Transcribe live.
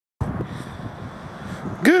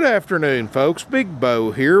Good afternoon, folks. Big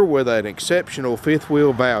Bo here with an exceptional fifth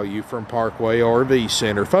wheel value from Parkway RV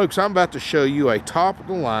Center. Folks, I'm about to show you a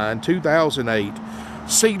top-of-the-line 2008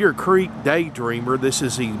 Cedar Creek Daydreamer. This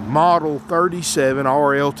is the Model 37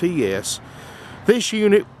 RLTS. This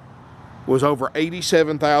unit was over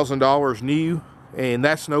 $87,000 new, and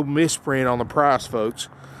that's no misprint on the price, folks.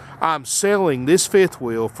 I'm selling this fifth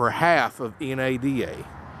wheel for half of NADA.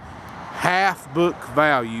 Half book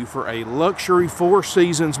value for a luxury Four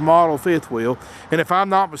Seasons model fifth wheel. And if I'm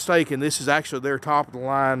not mistaken, this is actually their top of the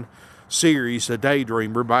line series, a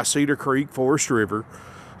Daydreamer by Cedar Creek Forest River.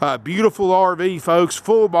 Beautiful RV, folks.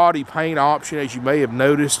 Full body paint option, as you may have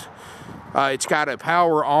noticed. It's got a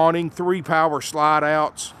power awning, 3 power slide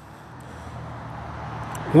outs,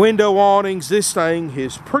 window awnings. This thing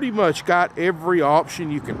has pretty much got every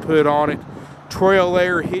option you can put on it. Trail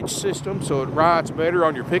air hitch system, so it rides better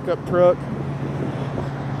on your pickup truck.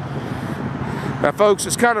 Now, folks,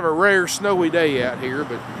 it's kind of a rare snowy day out here,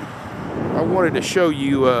 but I wanted to show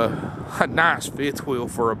you a nice fifth wheel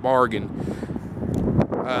for a bargain.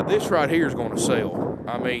 This right here is going to sell.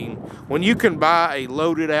 I mean, when you can buy a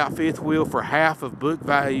loaded out fifth wheel for half of book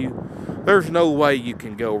value, there's no way you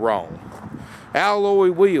can go wrong.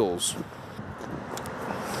 Alloy wheels.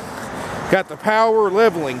 Got the power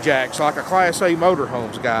leveling jacks like a Class A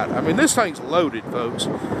motorhome's got. I mean, this thing's loaded, folks.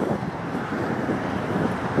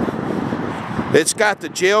 It's got the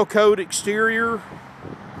gel coat exterior,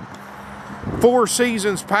 Four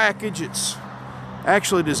Seasons package. It's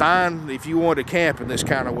actually designed if you want to camp in this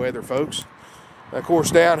kind of weather, folks. Of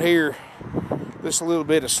course, down here, this little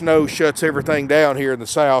bit of snow shuts everything down here in the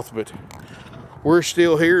south, but we're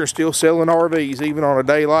still here and still selling RVs even on a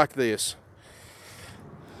day like this.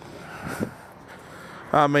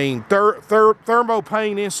 I mean, thermo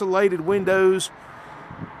paint insulated windows,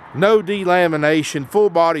 no delamination, full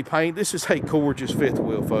body paint. This is a gorgeous fifth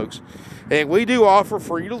wheel, folks. And we do offer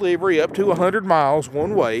free delivery up to 100 miles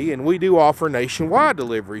one way, and we do offer nationwide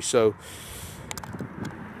delivery. So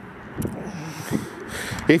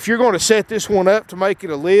if you're going to set this one up to make it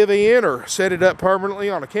a live-in or set it up permanently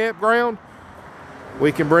on a campground,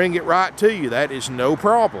 we can bring it right to you. That is no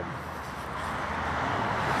problem.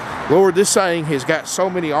 Lord, this thing has got so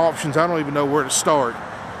many options, I don't even know where to start.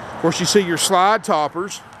 Of course, you see your slide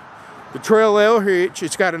toppers, the trail air hitch.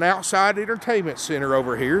 It's got an outside entertainment center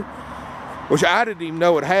over here, which I didn't even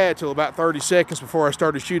know it had till about 30 seconds before I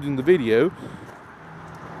started shooting the video.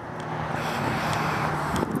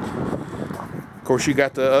 Of course, you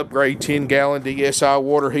got the upgrade 10-gallon DSI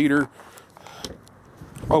water heater.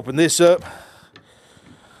 Open this up.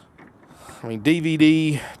 I mean,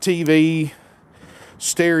 DVD, TV,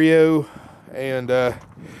 stereo, and of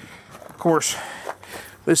course,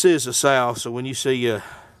 this is the South, so when you see a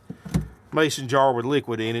mason jar with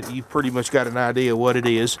liquid in it, you've pretty much got an idea what it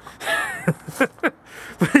is.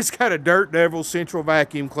 But it's got a Dirt Devil central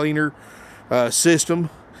vacuum cleaner system.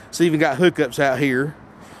 It's even got hookups out here,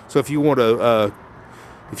 so if you want to,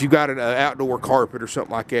 if you got an outdoor carpet or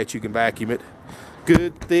something like that, you can vacuum it.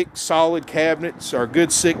 Good thick solid cabinets, or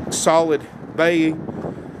good thick solid bay,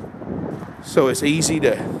 so it's easy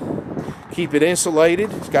to keep it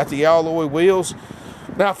insulated. It's got the alloy wheels.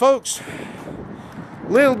 Now, folks, a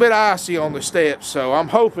little bit icy on the steps, so I'm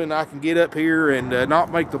hoping I can get up here and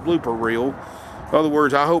not make the blooper reel. In other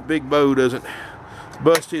words, I hope Big Bo doesn't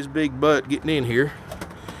bust his big butt getting in here.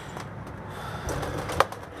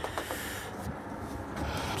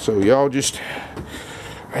 So y'all just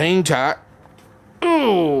hang tight.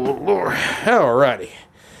 Oh, Lord. Alrighty.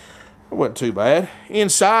 It wasn't too bad.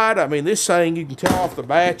 Inside, I mean, this thing, you can tell off the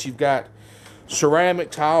bat, you've got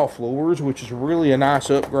ceramic tile floors, which is really a nice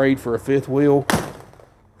upgrade for a fifth wheel.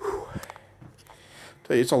 Whew.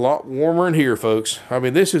 Tell you, it's a lot warmer in here, folks. I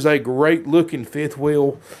mean, this is a great looking fifth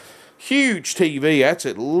wheel. Huge TV. That's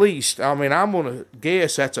at least, I mean, I'm going to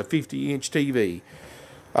guess that's a 50-inch TV.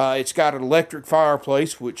 It's got an electric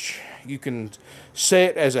fireplace, which you can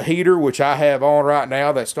set as a heater, which I have on right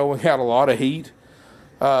now. That's throwing out a lot of heat.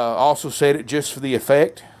 Also set it just for the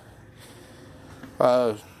effect.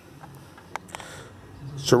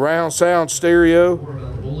 Surround sound stereo.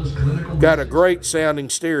 Got a great sounding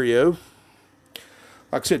stereo.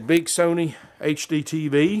 Like I said, big Sony HD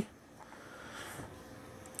TV.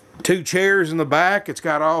 2 chairs in the back. It's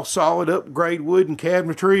got all solid upgrade wooden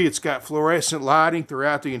cabinetry. It's got fluorescent lighting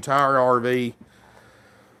throughout the entire RV.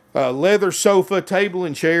 Leather sofa, table,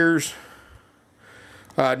 and chairs.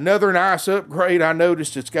 Another nice upgrade, I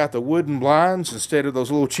noticed it's got the wooden blinds instead of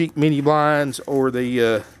those little cheap mini blinds or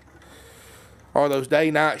the those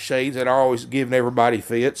day-night shades that are always giving everybody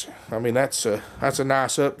fits. I mean, that's a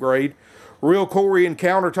nice upgrade. Real Corian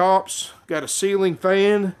countertops. Got a ceiling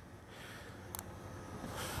fan.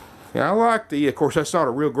 Yeah, I like the, of course, that's not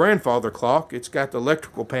a real grandfather clock. It's got the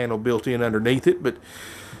electrical panel built in underneath it, but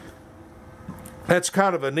that's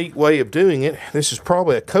kind of a neat way of doing it. This is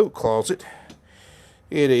probably a coat closet.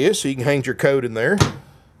 It is, so you can hang your coat in there.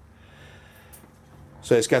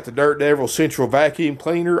 So it's got the Dirt Devil central vacuum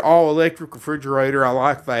cleaner, all electric refrigerator. I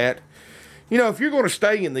like that. You know, if you're going to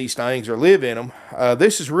stay in these things or live in them,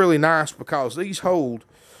 this is really nice because these hold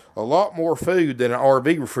a lot more food than an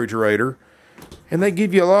RV refrigerator, and they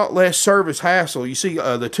give you a lot less service hassle. You see,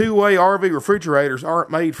 the two-way RV refrigerators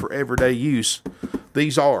aren't made for everyday use.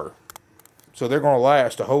 These are. So they're going to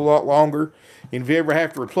last a whole lot longer. And if you ever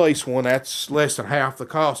have to replace one, that's less than half the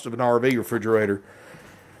cost of an RV refrigerator.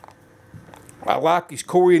 I like these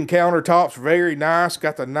Corian countertops. Very nice.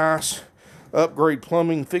 Got the nice upgrade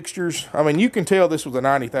plumbing fixtures. I mean, you can tell this was a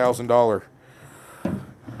 $90,000.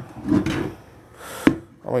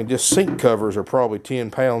 I mean, just sink covers are probably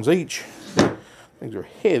 10 pounds each. These are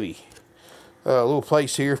heavy. A little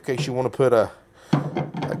place here in case you want to put a,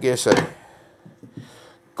 I guess, a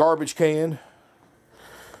garbage can.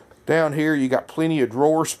 Down here you got plenty of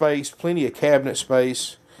drawer space, plenty of cabinet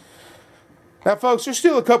space. Now, folks, there's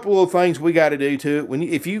still a couple little things we got to do to it.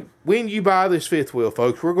 When you buy this fifth wheel,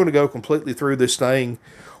 folks, we're going to go completely through this thing.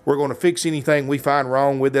 We're going to fix anything we find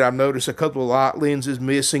wrong with it. I've noticed a couple of light lenses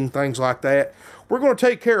missing, things like that. We're going to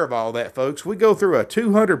take care of all that, folks. We go through a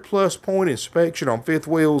 200+ point inspection on fifth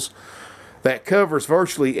wheels that covers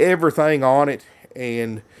virtually everything on it,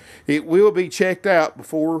 and it will be checked out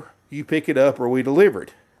before you pick it up or we deliver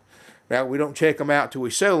it. Now, we don't check them out till we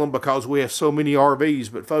sell them because we have so many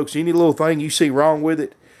RVs, but folks, any little thing you see wrong with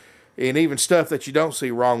it, and even stuff that you don't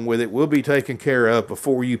see wrong with it, will be taken care of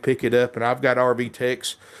before you pick it up. And I've got RV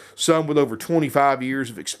techs, some with over 25 years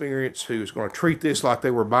of experience, who's going to treat this like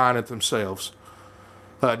they were buying it themselves.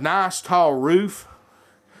 A nice tall roof.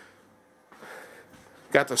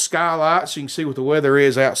 Got the skylight so you can see what the weather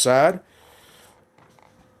is outside.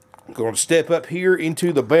 Going to step up here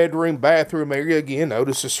into the bedroom, bathroom area again.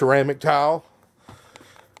 Notice the ceramic tile.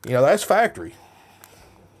 You know, that's factory.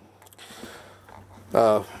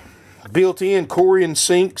 Built-in Corian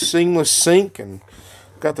sink, seamless sink, and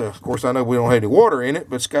got the, of course, I know we don't have any water in it,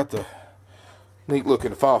 but it's got the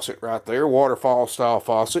neat-looking faucet right there, waterfall style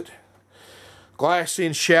faucet.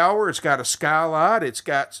 Glass-in shower. It's got a skylight. It's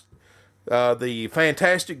got the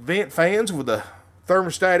fantastic vent fans with the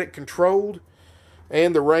thermostatic controlled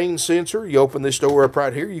and the rain sensor. You open this door up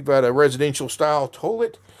right here, you've got a residential style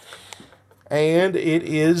toilet, and it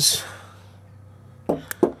is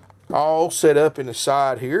all set up in the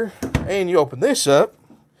side here. And you open this up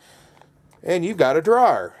and you've got a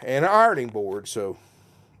dryer and an ironing board. So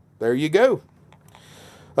there you go.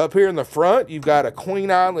 Up here in the front, you've got a Queen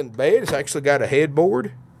Island bed. It's actually got a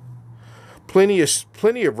headboard. Plenty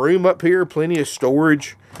of room up here, plenty of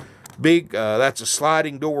storage. Big, that's a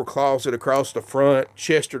sliding door closet across the front.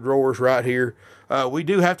 Chest of drawers right here. We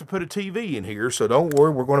do have to put a TV in here, so don't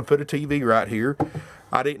worry, we're going to put a TV right here.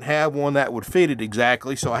 I didn't have one that would fit it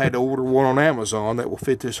exactly, so I had to order one on Amazon that will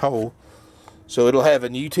fit this hole. So it'll have a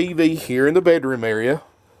new TV here in the bedroom area.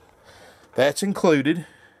 That's included.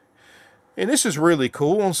 And this is really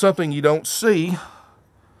cool on something you don't see.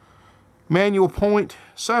 Manual point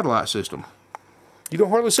satellite system. You don't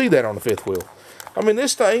hardly see that on the fifth wheel. I mean,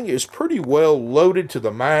 this thing is pretty well loaded to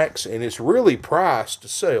the max, and it's really priced to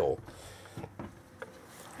sell.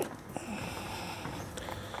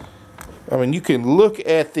 I mean, you can look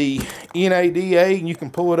at the NADA, and you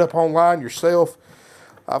can pull it up online yourself.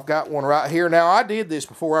 I've got one right here. Now, I did this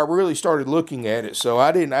before I really started looking at it, so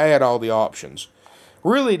I didn't add all the options.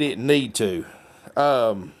 Really didn't need to.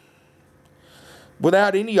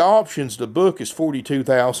 Without any options, the book is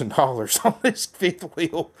 $42,000 on this fifth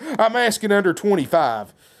wheel. I'm asking under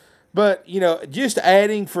 $25,000. But, you know, just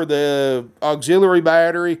adding for the auxiliary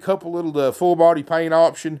battery, couple little the full body paint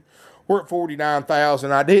option, we're at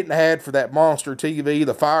 $49,000. I didn't add for that monster TV,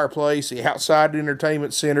 the fireplace, the outside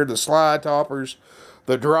entertainment center, the slide toppers,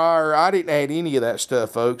 the dryer. I didn't add any of that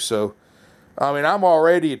stuff, folks. So, I mean, I'm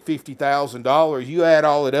already at $50,000. You add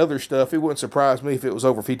all that other stuff, it wouldn't surprise me if it was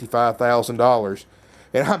over $55,000.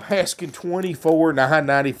 And I'm asking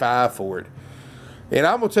 $24,995 for it. And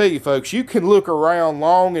I'm going to tell you, folks, you can look around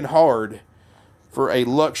long and hard for a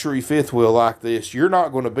luxury fifth wheel like this. You're not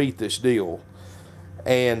going to beat this deal.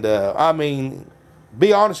 And, I mean,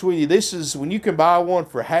 be honest with you, this is, when you can buy one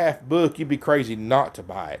for half book, you'd be crazy not to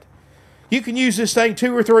buy it. You can use this thing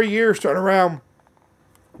 2 or 3 years, turn around,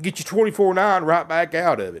 get you $24,900 right back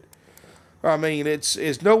out of it. I mean,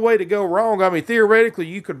 it's no way to go wrong. I mean, theoretically,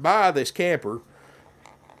 you could buy this camper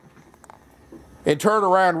and turn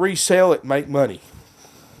around, resell it, and make money.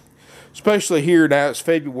 Especially here now, it's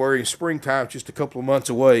February and springtime's just a couple of months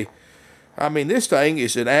away. I mean, this thing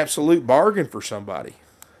is an absolute bargain for somebody.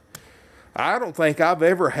 I don't think I've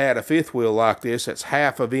ever had a fifth wheel like this that's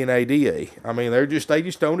half of NADA. I mean, they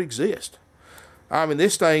just don't exist. I mean,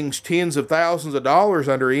 this thing's tens of thousands of dollars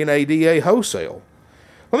under NADA wholesale.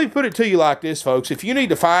 Let me put it to you like this, folks. If you need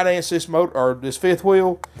to finance this motor or this fifth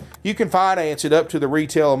wheel, you can finance it up to the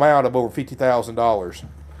retail amount of over $50,000.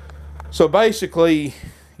 So basically,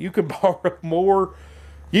 you can borrow more.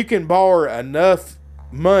 You can borrow enough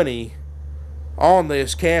money on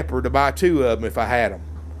this camper to buy two of them if I had them.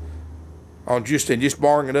 Just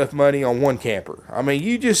borrowing enough money on one camper. I mean,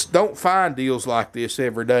 you just don't find deals like this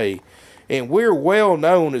every day. And we're well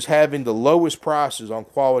known as having the lowest prices on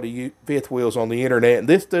quality fifth wheels on the internet. And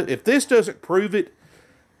if this doesn't prove it,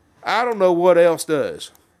 I don't know what else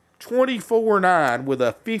does. $24,900 with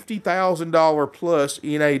a $50,000 plus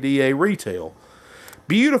NADA retail.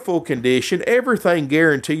 Beautiful condition, everything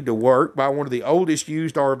guaranteed to work by one of the oldest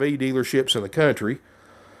used RV dealerships in the country.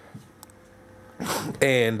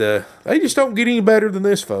 And they just don't get any better than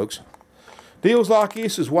this, folks. Deals like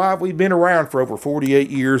this is why we've been around for over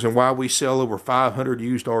 48 years and why we sell over 500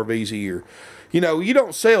 used RVs a year. You know, you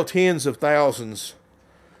don't sell tens of thousands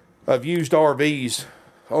of used RVs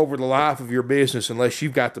over the life of your business unless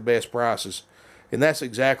you've got the best prices. And that's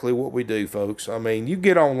exactly what we do, folks. I mean, you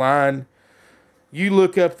get online, you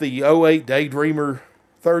look up the 08 Daydreamer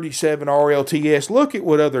 37 RLTS, look at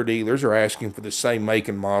what other dealers are asking for the same make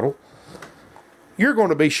and model. You're going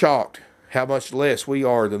to be shocked how much less we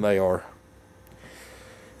are than they are.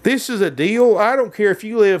 This is a deal. I don't care if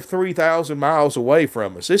you live 3,000 miles away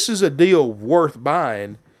from us. This is a deal worth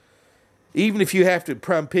buying. Even if you have to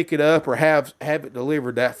come pick it up or have it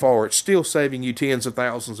delivered that far, it's still saving you tens of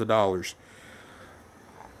thousands of dollars.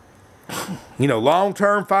 You know,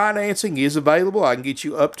 long-term financing is available. I can get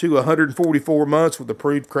you up to 144 months with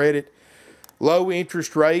approved credit. Low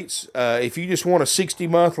interest rates. If you just want a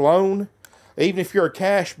 60-month loan, even if you're a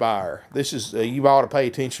cash buyer, this is you ought to pay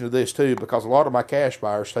attention to this too, because a lot of my cash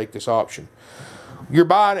buyers take this option. You're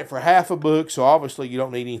buying it for half a book, so obviously you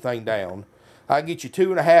don't need anything down. I can get you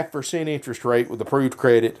 2.5% interest rate with approved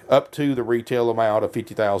credit up to the retail amount of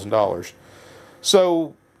 $50,000.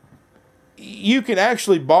 So you can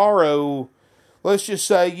actually borrow, let's just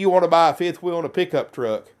say you want to buy a fifth wheel and a pickup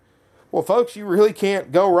truck. Well, folks, you really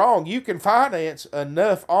can't go wrong. You can finance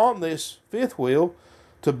enough on this fifth wheel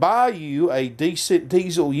to buy you a decent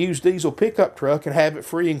used diesel pickup truck and have it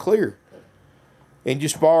free and clear. And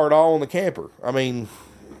just borrow it all on the camper. I mean,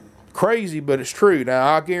 crazy, but it's true.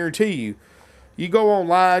 Now, I guarantee you, you go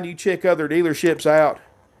online, you check other dealerships out.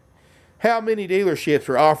 How many dealerships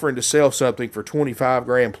are offering to sell something for 25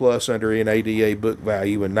 grand plus under NADA book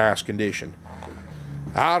value in nice condition?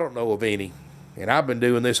 I don't know of any. And I've been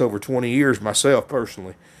doing this over 20 years myself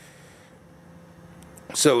personally.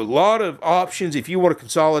 So a lot of options. If you want to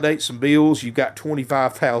consolidate some bills, you've got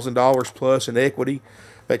 $25,000 plus in equity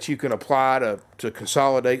that you can apply to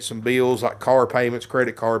consolidate some bills like car payments,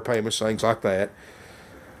 credit card payments, things like that.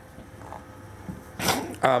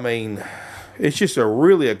 I mean, it's just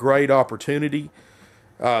really a great opportunity.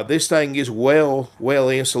 This thing is well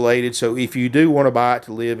insulated, so if you do want to buy it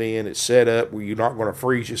to live in, it's set up where you're not going to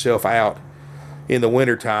freeze yourself out in the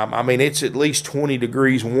wintertime. I mean, it's at least 20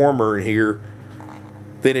 degrees warmer in here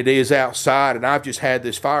than it is outside, and I've just had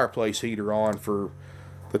this fireplace heater on for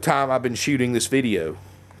the time I've been shooting this video.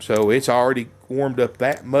 So it's already warmed up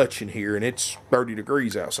that much in here, and it's 30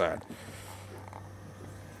 degrees outside.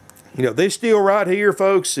 You know, this deal right here,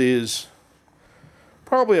 folks, is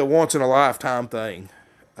probably a once-in-a-lifetime thing.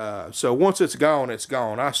 So once it's gone, it's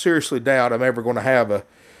gone. I seriously doubt I'm ever going to have a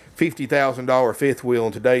 $50,000 fifth wheel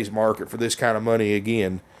in today's market for this kind of money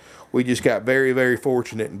again. We just got very, very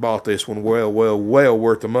fortunate and bought this one well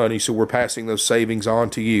worth the money, so we're passing those savings on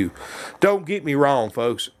to you. Don't get me wrong,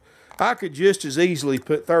 folks. I could just as easily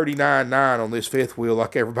put $39,900 on this fifth wheel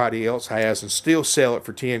like everybody else has and still sell it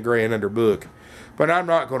for 10 grand under book. But I'm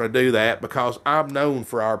not going to do that because I'm known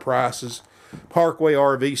for our prices. Parkway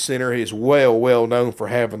RV Center is well known for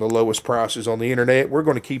having the lowest prices on the internet. We're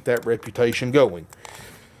going to keep that reputation going.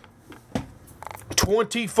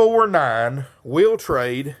 $24,900 will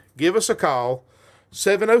trade. Give us a call,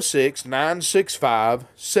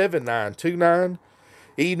 706-965-7929.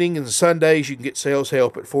 Evening and Sundays, you can get sales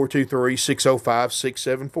help at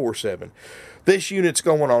 423-605-6747. This unit's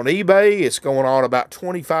going on eBay. It's going on about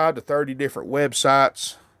 25 to 30 different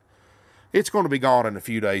websites. It's going to be gone in a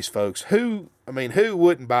few days, folks. Who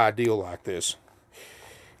wouldn't buy a deal like this?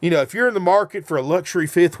 You know, if you're in the market for a luxury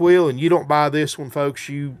fifth wheel and you don't buy this one, folks,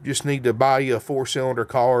 you just need to buy you a 4-cylinder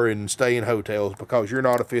car and stay in hotels, because you're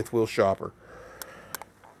not a fifth wheel shopper.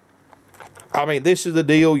 I mean, this is the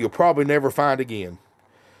deal you'll probably never find again.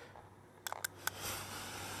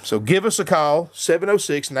 So give us a call,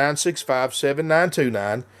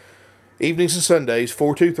 706-965-7929. Evenings and Sundays,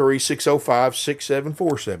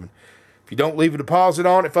 423-605-6747. If you don't leave a deposit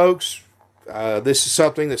on it, folks, this is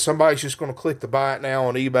something that somebody's just going to click the buy it now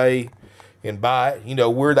on eBay and buy it. You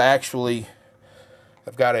know, I've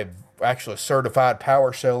got a certified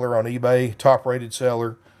power seller on eBay, top rated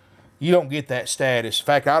seller. You don't get that status. In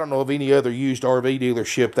fact, I don't know of any other used RV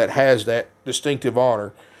dealership that has that distinctive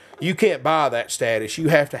honor. You can't buy that status. You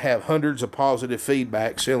have to have hundreds of positive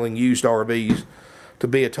feedback selling used RVs to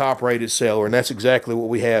be a top-rated seller, and that's exactly what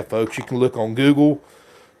we have, folks. You can look on Google,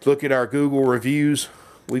 look at our Google reviews.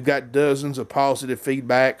 We've got dozens of positive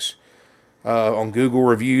feedbacks on Google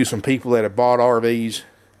reviews from people that have bought RVs.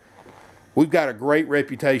 We've got a great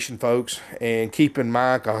reputation, folks, and keep in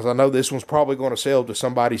mind, because I know this one's probably going to sell to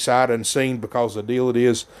somebody sight unseen because of the deal it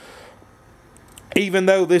is. Even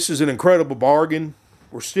though this is an incredible bargain,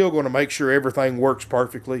 we're still going to make sure everything works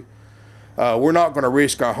perfectly. We're not going to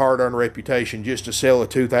risk our hard-earned reputation just to sell a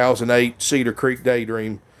 2008 Cedar Creek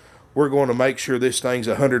Daydream. We're going to make sure this thing's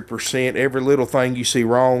 100%. Every little thing you see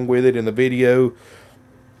wrong with it in the video,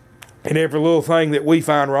 and every little thing that we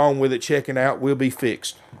find wrong with it checking out will be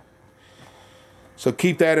fixed. So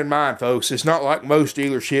keep that in mind, folks. It's not like most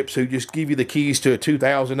dealerships who just give you the keys to a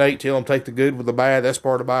 2008, tell them take the good with the bad. That's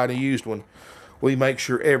part of buying a used one. We make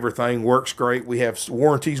sure everything works great. We have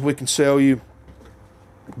warranties we can sell you.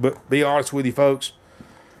 But be honest with you, folks,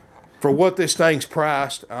 for what this thing's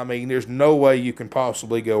priced, I mean, there's no way you can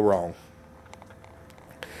possibly go wrong.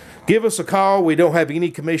 Give us a call. We don't have any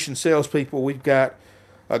commission salespeople. We've got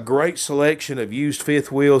a great selection of used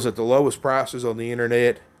fifth wheels at the lowest prices on the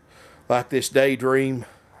internet, like this Daydream.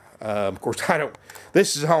 Of course,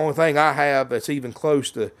 this is the only thing I have that's even close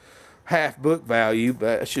to half book value,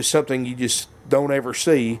 but it's just something you just don't ever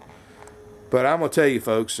see. But I'm gonna tell you,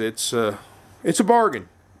 folks, it's a bargain.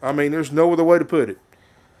 I mean, there's no other way to put it.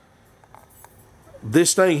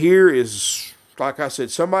 This thing here is, like I said,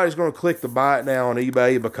 somebody's going to click the buy it now on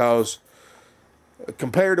eBay, because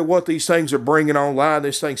compared to what these things are bringing online,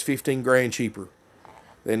 this thing's 15 grand cheaper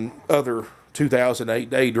than other 2008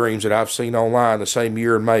 Daydreams that I've seen online the same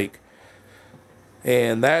year and make.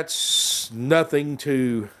 And that's nothing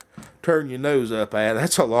to turn your nose up at.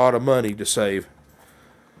 That's a lot of money to save.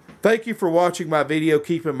 Thank you for watching my video.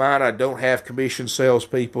 Keep in mind, I don't have commission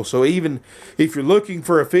salespeople. So even if you're looking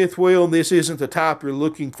for a fifth wheel and this isn't the type you're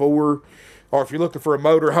looking for, or if you're looking for a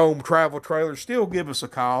motorhome travel trailer, still give us a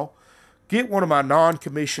call. Get one of my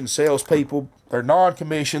non-commissioned salespeople. They're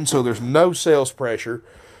non-commissioned, so there's no sales pressure.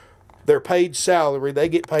 They're paid salary. They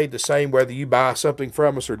get paid the same whether you buy something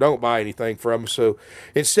from us or don't buy anything from us. So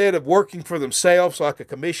instead of working for themselves like a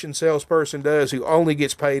commission salesperson does, who only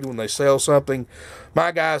gets paid when they sell something,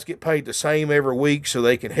 my guys get paid the same every week so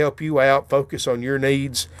they can help you out, focus on your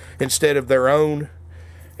needs instead of their own.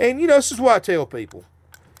 And, you know, this is what I tell people.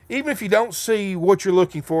 Even if you don't see what you're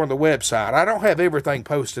looking for on the website, I don't have everything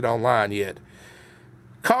posted online yet.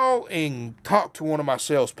 Call and talk to one of my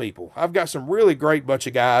salespeople. I've got some really great bunch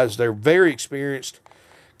of guys. They're very experienced.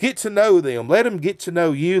 Get to know them. Let them get to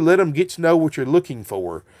know you. Let them get to know what you're looking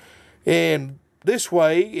for. And this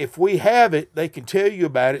way, if we have it, they can tell you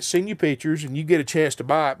about it, send you pictures, and you get a chance to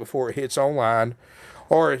buy it before it hits online.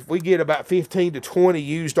 Or if we get about 15 to 20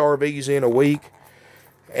 used RVs in a week,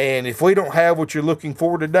 and if we don't have what you're looking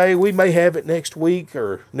for today, we may have it next week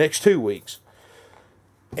or next 2 weeks.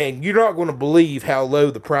 And you're not going to believe how low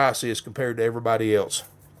the price is compared to everybody else.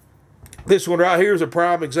 This one right here is a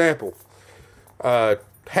prime example.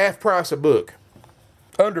 Half price a book.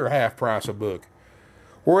 Under half price a book.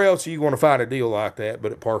 Where else are you going to find a deal like that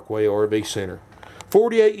but at Parkway RV Center?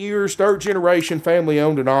 48 years, third generation, family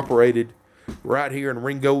owned and operated, right here in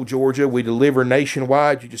Ringgold, Georgia. We deliver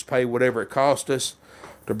nationwide. You just pay whatever it costs us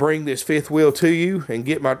to bring this fifth wheel to you and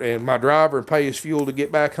get my driver and pay his fuel to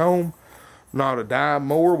get back home. Not a dime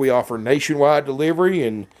more. We offer nationwide delivery,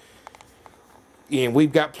 and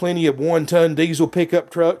we've got plenty of 1-ton diesel pickup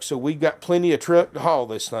trucks, so we've got plenty of truck to haul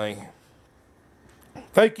this thing.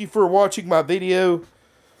 Thank you for watching my video.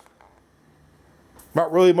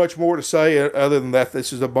 Not really much more to say other than that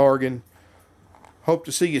this is a bargain. Hope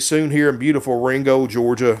to see you soon here in beautiful Ringgold,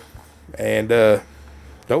 Georgia. And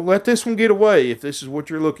don't let this one get away if this is what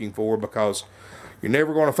you're looking for, because you're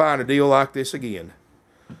never going to find a deal like this again.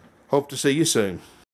 Hope to see you soon.